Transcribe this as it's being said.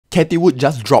Cathie Wood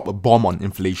just dropped a bomb on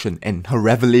inflation, and her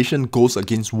revelation goes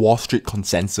against Wall Street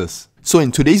consensus. So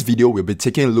in today's video, we'll be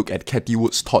taking a look at Cathie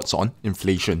Wood's thoughts on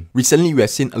inflation. Recently, we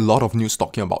have seen a lot of news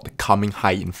talking about the coming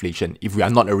high inflation. If we are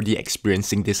not already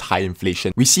experiencing this high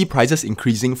inflation, we see prices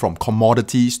increasing from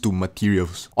commodities to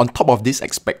materials. On top of these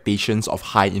expectations of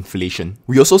high inflation,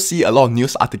 we also see a lot of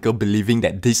news articles believing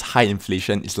that this high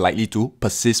inflation is likely to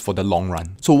persist for the long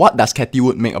run. So what does Cathie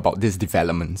Wood make about these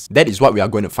developments? That is what we are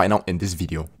going to find out in this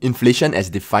video. Inflation, as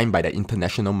defined by the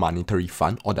International Monetary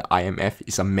Fund or the IMF,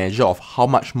 is a measure of how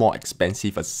much more expensive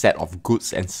a set of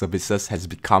goods and services has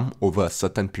become over a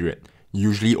certain period,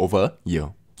 usually over a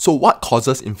year. So what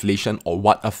causes inflation, or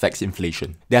what affects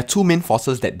inflation? There are two main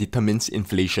forces that determines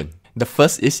inflation. The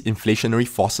first is inflationary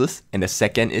forces and the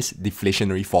second is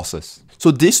deflationary forces.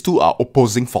 So these two are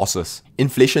opposing forces.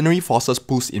 Inflationary forces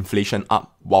push inflation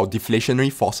up, while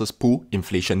deflationary forces pull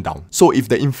inflation down. So if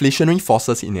the inflationary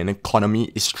forces in an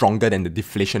economy is stronger than the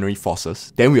deflationary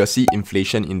forces, then we will see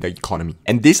inflation in the economy.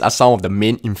 And these are some of the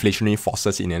main inflationary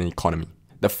forces in an economy.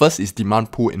 The first is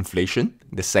demand pull inflation.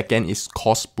 The second is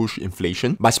cost push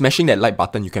inflation. By smashing that like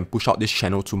button, you can push out this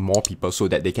channel to more people so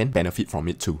that they can benefit from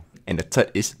it too. And the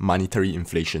third is monetary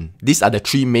inflation. These are the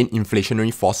three main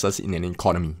inflationary forces in an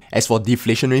economy. As for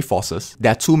deflationary forces,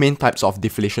 there are two main types of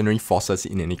deflationary forces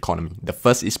in an economy. The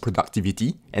first is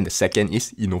productivity and the second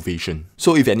is innovation.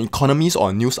 So if an economist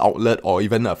or a news outlet or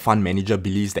even a fund manager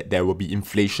believes that there will be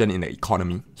inflation in the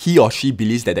economy, he or she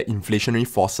believes that the inflationary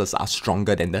forces are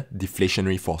stronger than the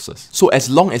deflationary forces. So as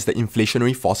long as the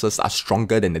inflationary forces are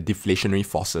stronger than the deflationary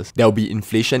forces, there will be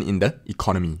inflation in the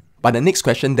economy. But the next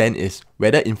question then is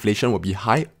whether inflation will be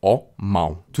high or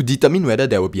mild. To determine whether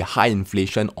there will be high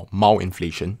inflation or mild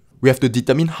inflation, we have to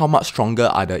determine how much stronger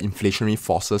are the inflationary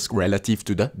forces relative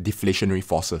to the deflationary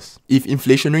forces. If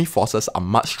inflationary forces are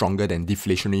much stronger than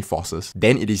deflationary forces,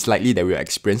 then it is likely that we will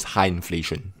experience high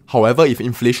inflation. However, if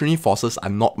inflationary forces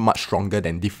are not much stronger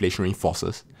than deflationary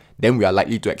forces, then we are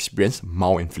likely to experience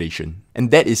mild inflation. And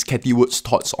that is Cathie Wood's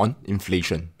thoughts on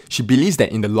inflation. She believes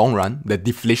that in the long run, the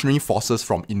deflationary forces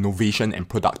from innovation and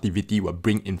productivity will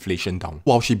bring inflation down.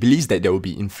 While she believes that there will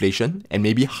be inflation and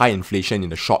maybe high inflation in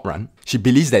the short run, she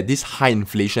believes that this high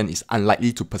inflation is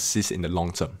unlikely to persist in the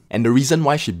long term. And the reason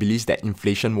why she believes that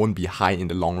inflation won't be high in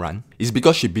the long run is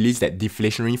because she believes that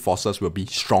deflationary forces will be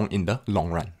strong in the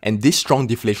long run. And these strong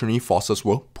deflationary forces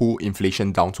will pull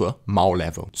inflation down to a mild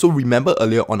level. So remember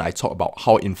earlier on I talked about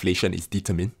how inflation is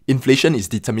determined. Inflation is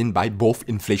determined by both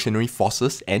inflationary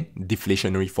forces and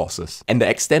deflationary forces. And the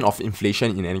extent of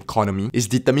inflation in an economy is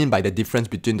determined by the difference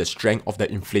between the strength of the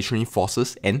inflationary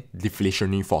forces and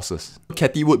deflationary forces.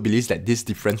 Cathie Wood believes that this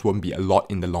difference won't be a lot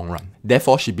in the long run.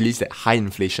 Therefore, she believes that high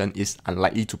inflation is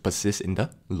unlikely to persist in the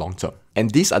long term.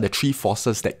 And these are the three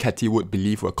forces that Cathie Wood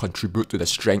believes will contribute to the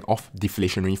strength of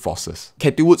deflationary forces.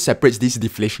 Cathie Wood separates these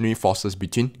deflationary forces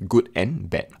between good and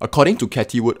bad. According to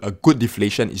Cathie Wood, a good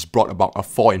deflation is brought about a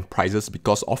fall in prices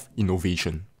because of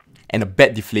innovation. And a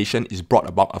bad deflation is brought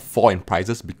about a fall in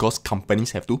prices because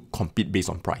companies have to compete based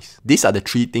on price. These are the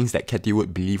three things that Cathie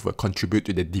Wood believes will contribute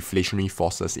to the deflationary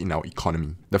forces in our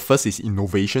economy. The first is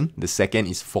innovation, the second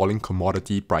is falling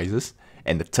commodity prices,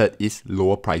 and the third is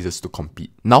lower prices to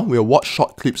compete. Now we'll watch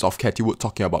short clips of Cathie Wood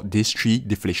talking about these three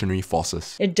deflationary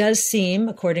forces. It does seem,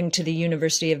 according to the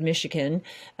University of Michigan,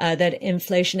 that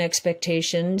inflation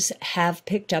expectations have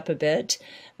picked up a bit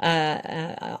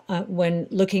when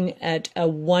looking at a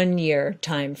 1-year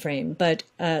time frame, but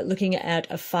looking at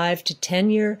a 5 to 10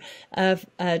 year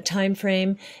time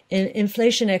frame,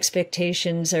 inflation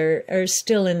expectations are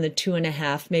still in the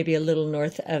 2.5%, maybe a little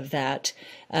north of that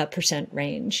percent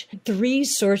range. 3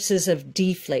 sources of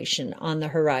deflation on the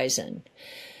horizon.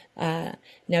 Now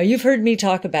you've heard me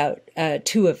talk about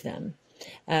 2 of them.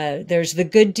 There's the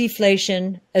good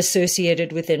deflation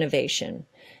associated with innovation,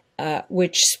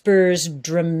 which spurs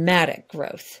dramatic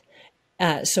growth.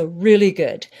 So really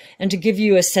good. And to give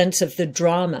you a sense of the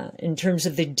drama in terms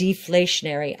of the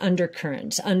deflationary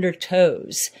undercurrents,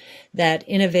 undertows, that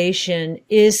innovation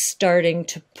is starting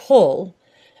to pull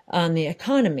on the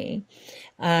economy,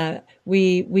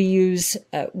 we use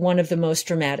one of the most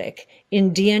dramatic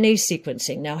in DNA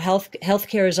sequencing. Now,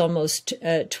 healthcare is almost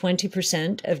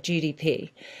 20% of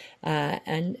GDP.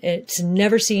 And it's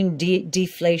never seen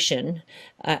deflation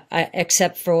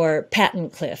except for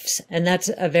patent cliffs, and that's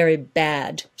a very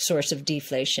bad source of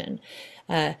deflation.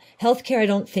 Healthcare, I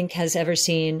don't think, has ever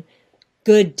seen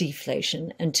good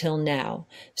deflation until now.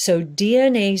 So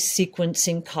DNA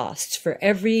sequencing costs for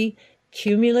every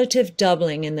cumulative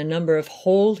doubling in the number of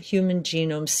whole human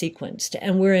genomes sequenced,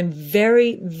 and we're in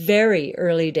very, very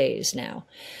early days now.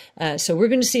 So we're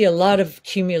going to see a lot of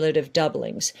cumulative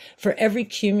doublings. For every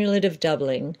cumulative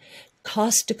doubling,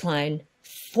 costs decline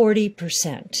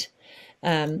 40%.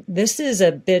 This is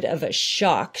a bit of a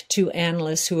shock to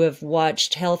analysts who have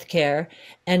watched healthcare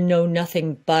and know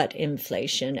nothing but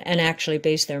inflation and actually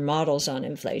base their models on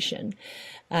inflation.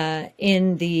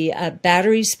 In the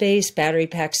battery space, battery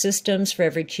pack systems, for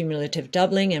every cumulative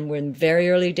doubling, and we're in very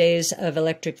early days of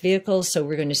electric vehicles, so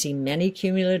we're going to see many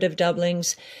cumulative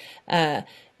doublings.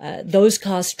 Those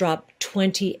costs drop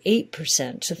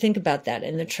 28%. So think about that.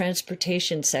 In the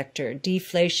transportation sector,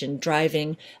 deflation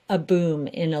driving a boom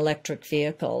in electric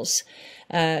vehicles.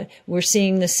 We're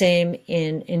seeing the same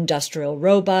in industrial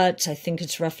robots. I think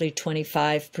it's roughly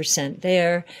 25%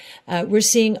 there. We're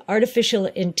seeing artificial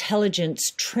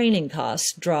intelligence training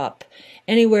costs drop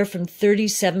anywhere from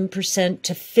 37%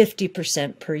 to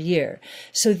 50% per year.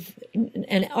 So,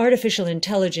 and artificial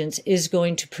intelligence is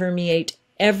going to permeate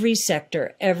every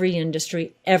sector, every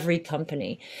industry, every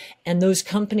company. And those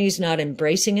companies not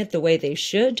embracing it the way they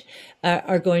should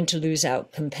are going to lose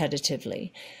out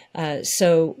competitively.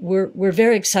 So we're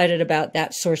very excited about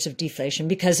that source of deflation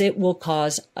because it will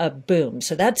cause a boom.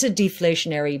 So that's a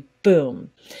deflationary boom.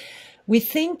 We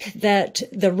think that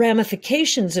the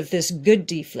ramifications of this good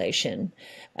deflation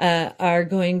are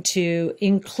going to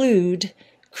include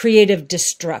creative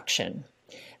destruction.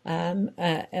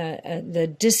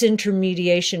 The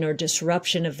disintermediation or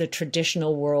disruption of the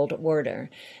traditional world order.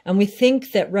 And we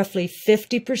think that roughly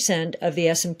 50% of the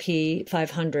S&P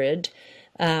 500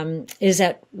 is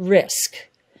at risk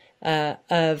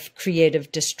of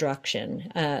creative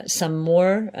destruction. Some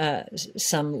more,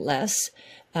 some less,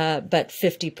 but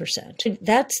 50%.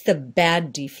 That's the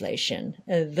bad deflation.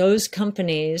 Those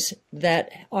companies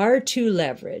that are too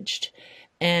leveraged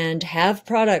and have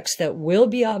products that will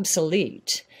be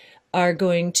obsolete are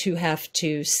going to have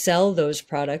to sell those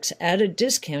products at a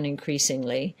discount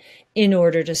increasingly in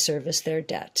order to service their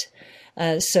debt.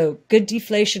 So good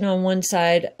deflation on one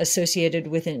side associated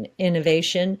with an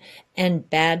innovation, and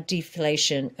bad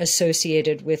deflation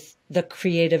associated with the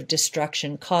creative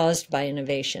destruction caused by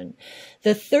innovation.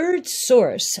 The third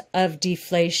source of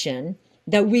deflation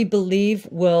that we believe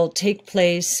will take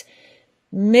place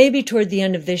maybe toward the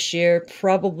end of this year,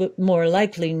 probably more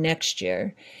likely next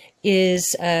year,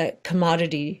 is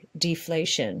commodity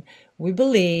deflation. We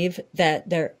believe that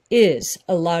there is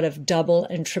a lot of double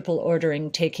and triple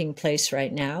ordering taking place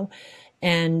right now,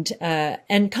 and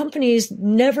companies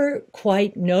never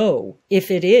quite know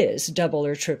if it is double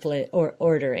or triple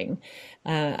ordering.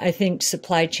 I think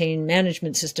supply chain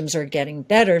management systems are getting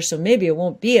better, so maybe it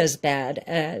won't be as bad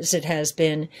as it has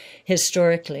been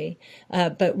historically.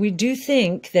 But we do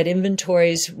think that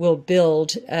inventories will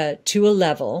build to a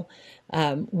level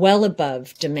well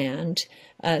above demand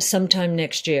sometime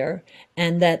next year,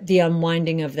 and that the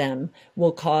unwinding of them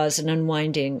will cause an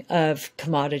unwinding of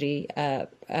commodity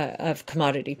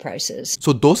prices.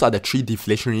 So those are the three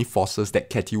deflationary forces that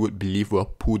Cathie Wood believe will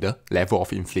pull the level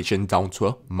of inflation down to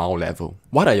a mild level.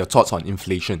 What are your thoughts on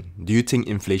inflation? Do you think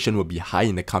inflation will be high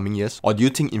in the coming years, or do you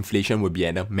think inflation will be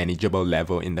at a manageable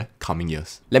level in the coming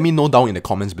years? Let me know down in the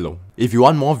comments below. If you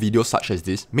want more videos such as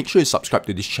this, make sure you subscribe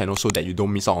to this channel so that you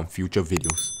don't miss out on future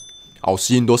videos. I'll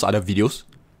see you in those other videos.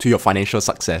 To your financial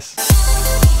success.